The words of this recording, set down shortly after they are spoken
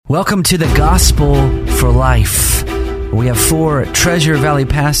Welcome to the Gospel for Life. We have 4 Treasure Valley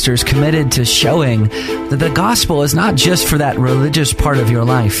pastors committed to showing that the gospel is not just for that religious part of your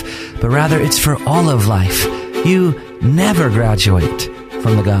life, but rather it's for all of life. You never graduate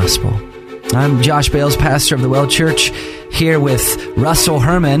from the gospel. I'm Josh Bales, pastor of the Well Church, here with Russell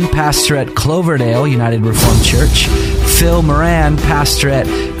Herman, pastor at Cloverdale United Reformed Church, Phil Moran, pastor at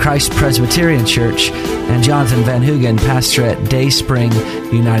Christ Presbyterian Church, and Jonathan Van Hoogen, pastor at Dayspring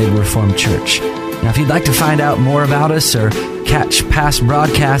United Reformed Church. Now, if you'd like to find out more about us or catch past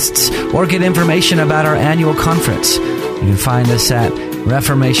broadcasts or get information about our annual conference, you can find us at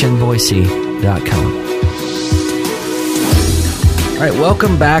reformationboise.com. All right,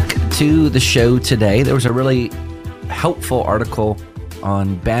 welcome back to the show today. There was a really helpful article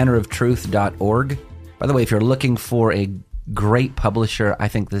on banneroftruth.org. By the way, if you're looking for a great publisher, I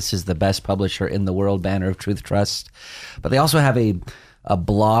think this is the best publisher in the world, Banner of Truth Trust. But they also have a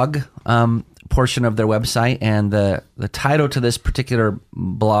blog portion of their website, and the title to this particular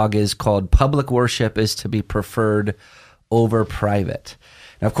blog is called Public Worship is to be Preferred Over Private.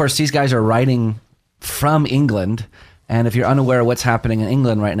 Now, of course, these guys are writing from England, and if you're unaware of what's happening in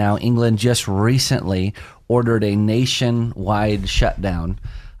England right now, England just recently ordered a nationwide shutdown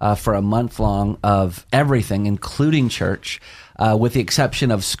for a month long of everything, including church, with the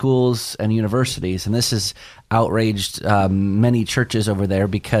exception of schools and universities. And this has outraged many churches over there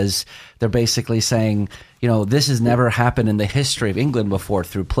because they're basically saying, you know, this has never happened in the history of England before,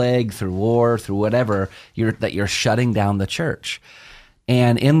 through plague, through war, through whatever, that you're shutting down the church.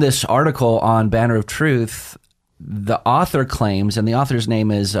 And in this article on Banner of Truth, the author claims, and the author's name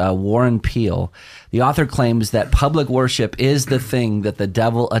is Warren Peel, the author claims that public worship is the thing that the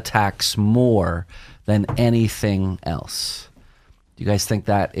devil attacks more than anything else. Do you guys think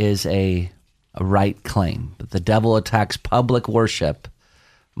that is a right claim, that the devil attacks public worship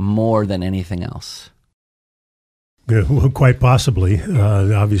more than anything else? Yeah, well, quite possibly.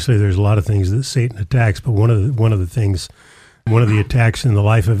 Obviously, there's a lot of things that Satan attacks, but one of the attacks in the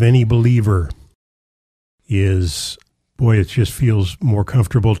life of any believer is, boy, it just feels more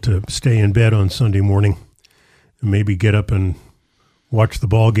comfortable to stay in bed on Sunday morning and maybe get up and watch the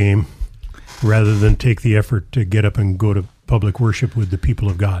ball game rather than take the effort to get up and go to public worship with the people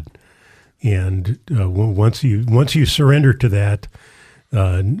of God. And once you surrender to that,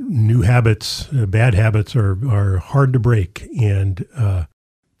 new habits, bad habits are hard to break. And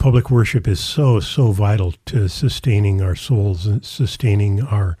public worship is so vital to sustaining our souls and sustaining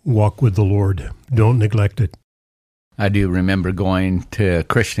our walk with the Lord. Don't neglect it. I do remember going to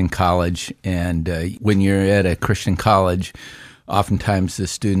Christian college, and when you're at a Christian college, oftentimes the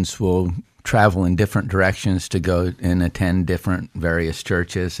students will travel in different directions to go and attend different various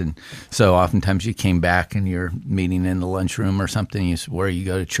churches. And so oftentimes you came back and you're meeting in the lunchroom or something, you said, where you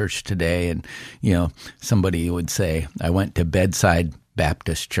go to church today? And, you know, somebody would say, I went to Bedside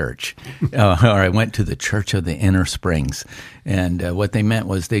Baptist Church, or I went to the Church of the Inner Springs. And what they meant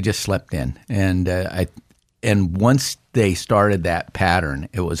was they just slept in. And once they started that pattern,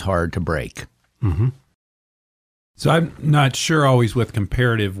 it was hard to break. Mm-hmm. So I'm not sure always with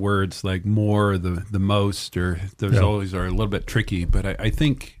comparative words like more, the most, or those always are a little bit tricky. But I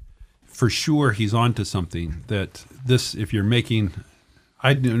think for sure he's onto something. That this, if you're making,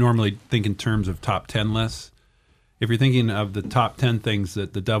 I normally think in terms of top 10 lists. If you're thinking of the top 10 things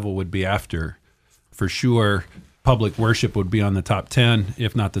that the devil would be after, for sure public worship would be on the top 10,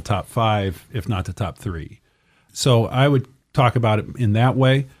 if not the top 5, if not the top 3. So I would talk about it in that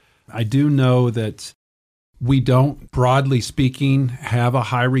way. I do know that we don't, broadly speaking, have a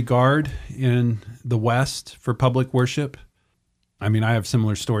high regard in the West for public worship. I mean, I have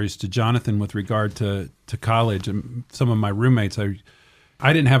similar stories to Jonathan with regard to college. And some of my roommates,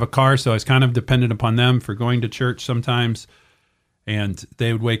 I didn't have a car, so I was kind of dependent upon them for going to church sometimes. And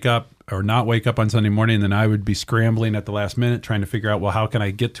they would wake up or not wake up on Sunday morning, and then I would be scrambling at the last minute trying to figure out, well, how can I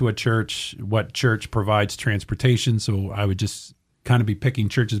get to a church? What church provides transportation? So I would just kind of be picking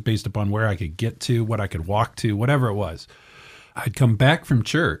churches based upon where I could get to, what I could walk to, whatever it was. I'd come back from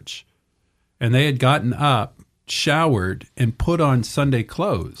church, and they had gotten up, showered, and put on Sunday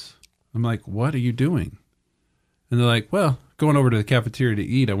clothes. I'm like, what are you doing? And they're like, well, going over to the cafeteria to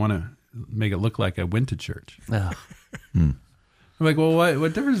eat. I want to make it look like I went to church. I'm like, well,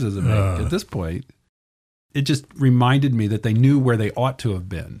 what difference does it make at this point? It just reminded me that they knew where they ought to have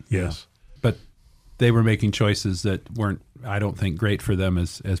been. Yes. But they were making choices that weren't, I don't think, great for them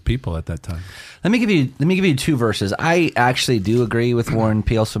as people at that time. Let me give you 2 verses. I actually do agree with Warren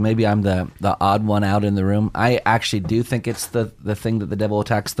Peel, so maybe I'm the odd one out in the room. I actually do think it's the thing that the devil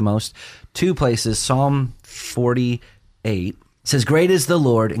attacks the most. 2 places, Psalm 48 says, "Great is the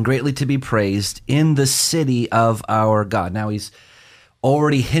Lord and greatly to be praised in the city of our God." Now he's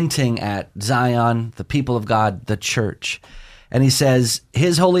already hinting at Zion, the people of God, the church. And he says,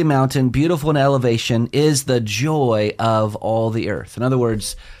 "His holy mountain, beautiful in elevation, is the joy of all the earth." In other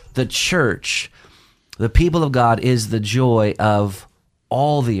words, the church, the people of God, is the joy of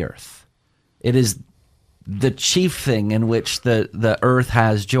all the earth. It is the chief thing in which the earth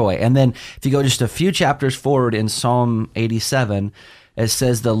has joy. And then if you go just a few chapters forward in Psalm 87, it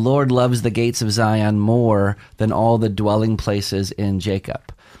says, "The Lord loves the gates of Zion more than all the dwelling places in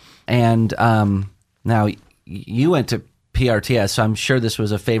Jacob." And now you went to PRTS, so I'm sure this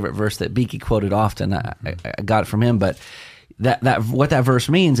was a favorite verse that Beaky quoted often. I got it from him, but that what that verse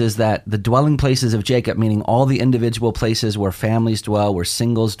means is that the dwelling places of Jacob, meaning all the individual places where families dwell, where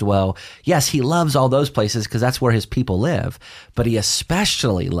singles dwell. Yes, he loves all those places because that's where his people live, but he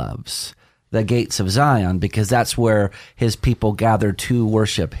especially loves the gates of Zion because that's where his people gather to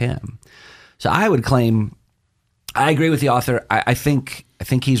worship him. So I would claim, I agree with the author. I think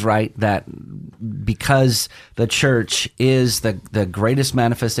he's right that because the church is the greatest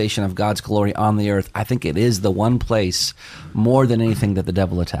manifestation of God's glory on the earth, I think it is the one place more than anything that the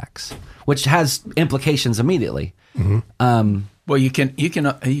devil attacks, which has implications immediately. Well, you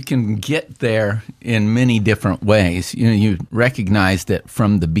can get there in many different ways. You recognize that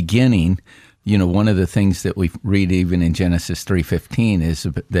from the beginning. One of the things that we read even in Genesis 3:15 is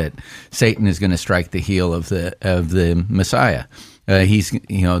that Satan is going to strike the heel of the Messiah.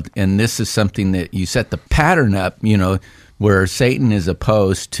 And this is something that you set the pattern up, where Satan is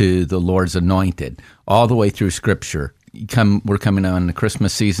opposed to the Lord's anointed all the way through Scripture. We're coming on the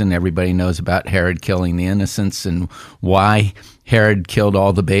Christmas season. Everybody knows about Herod killing the innocents and why Herod killed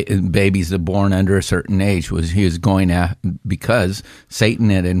all the babies that were born under a certain age. He was going out because Satan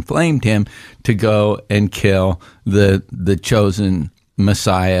had inflamed him to go and kill the chosen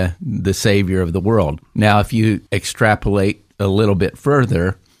Messiah, the Savior of the world. Now, if you extrapolate a little bit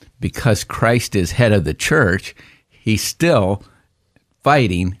further, because Christ is head of the church, he's still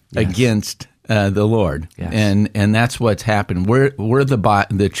fighting against the Lord, and that's what's happened. We're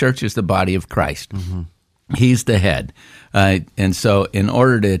the church is the body of Christ. Mm-hmm. He's the head, and so in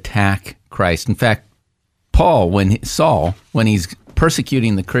order to attack Christ, in fact, when he's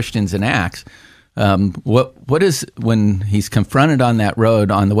persecuting the Christians in Acts, what is when he's confronted on that road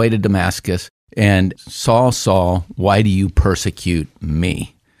on the way to Damascus, and Saul, Saul, why do you persecute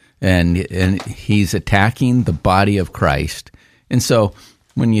me? And he's attacking the body of Christ, and so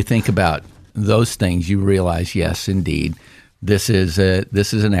when you think about those things, you realize, yes, indeed, this is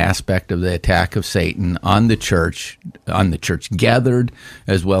an aspect of the attack of Satan on the church gathered,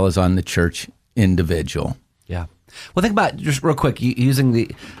 as well as on the church individual. Yeah. Well, think about, just real quick, using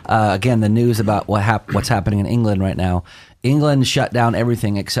the news about what's happening in England right now. England shut down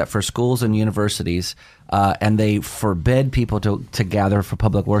everything except for schools and universities, and they forbid people to gather for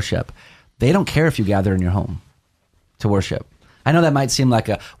public worship. They don't care if you gather in your home to worship. I know that might seem like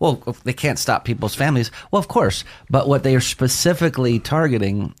they can't stop people's families. Well, of course, but what they are specifically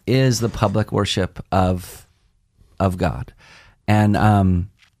targeting is the public worship of God. And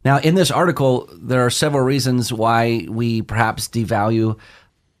now in this article, there are several reasons why we perhaps devalue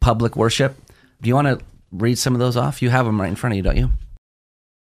public worship. Do you want to read some of those off? You have them right in front of you, don't you?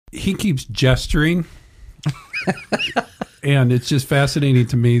 He keeps gesturing, and it's just fascinating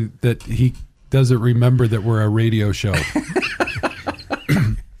to me that he doesn't remember that we're a radio show.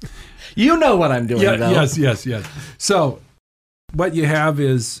 You know what I'm doing, though. Yes. So what you have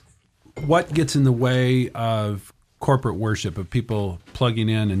is what gets in the way of corporate worship, of people plugging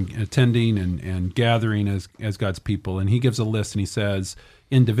in and attending and gathering as God's people. And he gives a list, and he says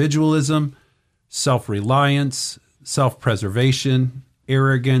individualism, self-reliance, self-preservation,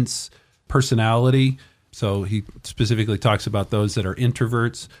 arrogance, personality. So he specifically talks about those that are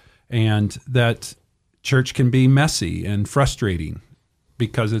introverts, and that church can be messy and frustrating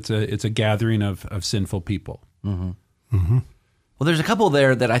because it's a gathering of sinful people. Mm-hmm. Mm-hmm. Well, there's a couple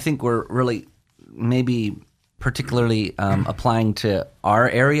there that I think we're really maybe particularly applying to our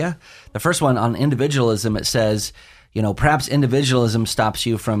area. The first one on individualism, it says, perhaps individualism stops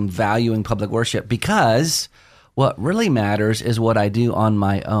you from valuing public worship because what really matters is what I do on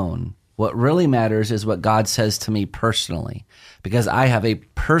my own. What really matters is what God says to me personally, because I have a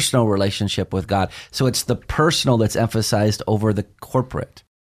personal relationship with God. So it's the personal that's emphasized over the corporate.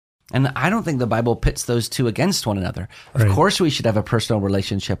 And I don't think the Bible pits those two against one another. Right. Of course, we should have a personal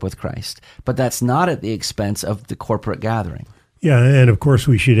relationship with Christ, but that's not at the expense of the corporate gathering. Yeah, and of course,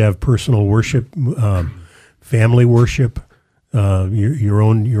 we should have personal worship, family worship, your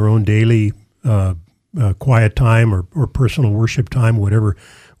own daily quiet time or personal worship time,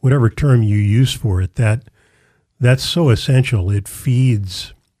 whatever term you use for it, that's so essential. It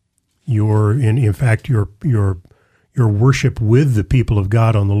feeds in fact your worship with the people of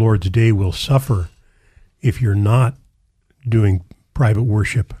God on the Lord's Day will suffer if you're not doing private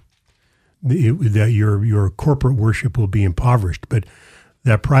worship. That your corporate worship will be impoverished, but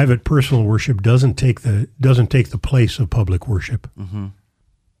that private personal worship doesn't take the place of public worship. Mm-hmm.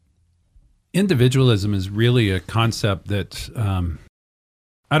 Individualism is really a concept that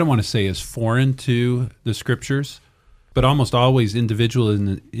I don't want to say is foreign to the Scriptures, but almost always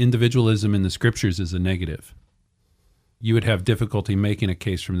individualism in the Scriptures is a negative. You would have difficulty making a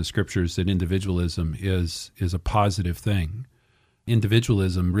case from the Scriptures that individualism is a positive thing.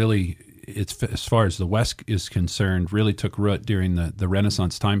 Individualism really, as far as the West is concerned, really took root during the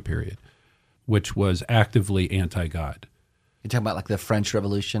Renaissance time period, which was actively anti-God. You're talking about like the French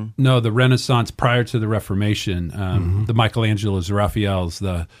Revolution? No, the Renaissance prior to the Reformation, the Michelangelos, the Raphaels,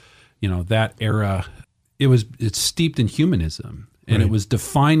 that era. It's steeped in humanism, and Right. It was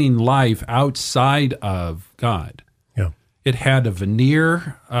defining life outside of God. Yeah. It had a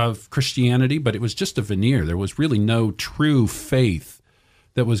veneer of Christianity, but it was just a veneer. There was really no true faith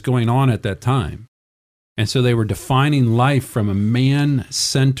that was going on at that time. And so they were defining life from a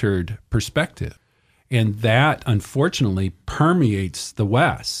man-centered perspective. And that, unfortunately, permeates the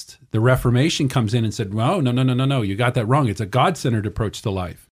West. The Reformation comes in and said, well, no, you got that wrong. It's a God-centered approach to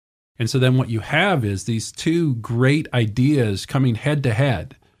life. And so then what you have is these two great ideas coming head to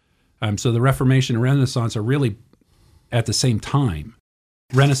head. So the Reformation and Renaissance are really at the same time.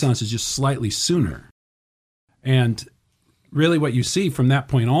 Renaissance is just slightly sooner. And really what you see from that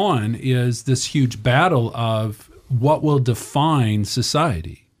point on is this huge battle of what will define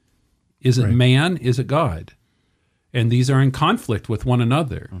society. Is it Right. man? Is it God? And these are in conflict with one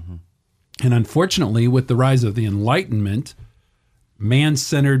another. Mm-hmm. And unfortunately, with the rise of the Enlightenment,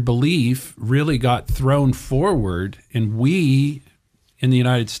 man-centered belief really got thrown forward, and we in the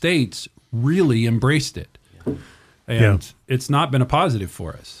United States really embraced it. And it's not been a positive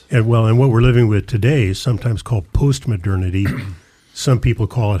for us. And what we're living with today is sometimes called postmodernity. Some people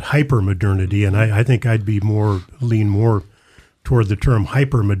call it hypermodernity, and I think I'd lean more toward the term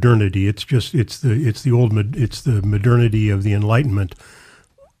hypermodernity. It's the modernity of the Enlightenment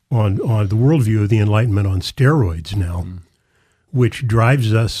on the worldview of the Enlightenment on steroids now, which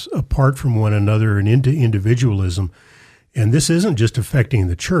drives us apart from one another and into individualism. And this isn't just affecting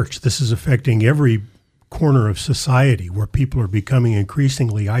the church. This is affecting every corner of society where people are becoming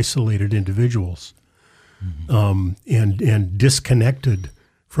increasingly isolated individuals, and disconnected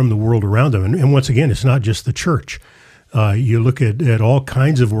from the world around them. And once again, it's not just the church. You look at all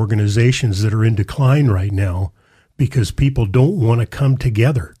kinds of organizations that are in decline right now because people don't want to come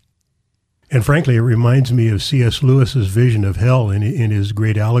together. And frankly, it reminds me of C.S. Lewis's vision of hell in his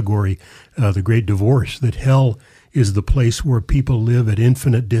great allegory, The Great Divorce, that hell is the place where people live at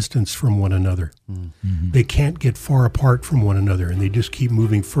infinite distance from one another. Mm-hmm. They can't get far apart from one another, and they just keep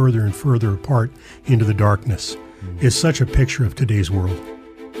moving further and further apart into the darkness. Mm-hmm. It's such a picture of today's world.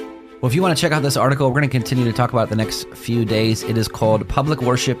 Well, if you want to check out this article, we're going to continue to talk about it the next few days. It is called Public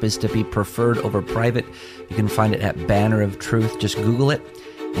Worship is to be Preferred Over Private. You can find it at Banner of Truth. Just Google it.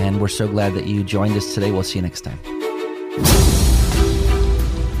 And we're so glad that you joined us today. We'll see you next time.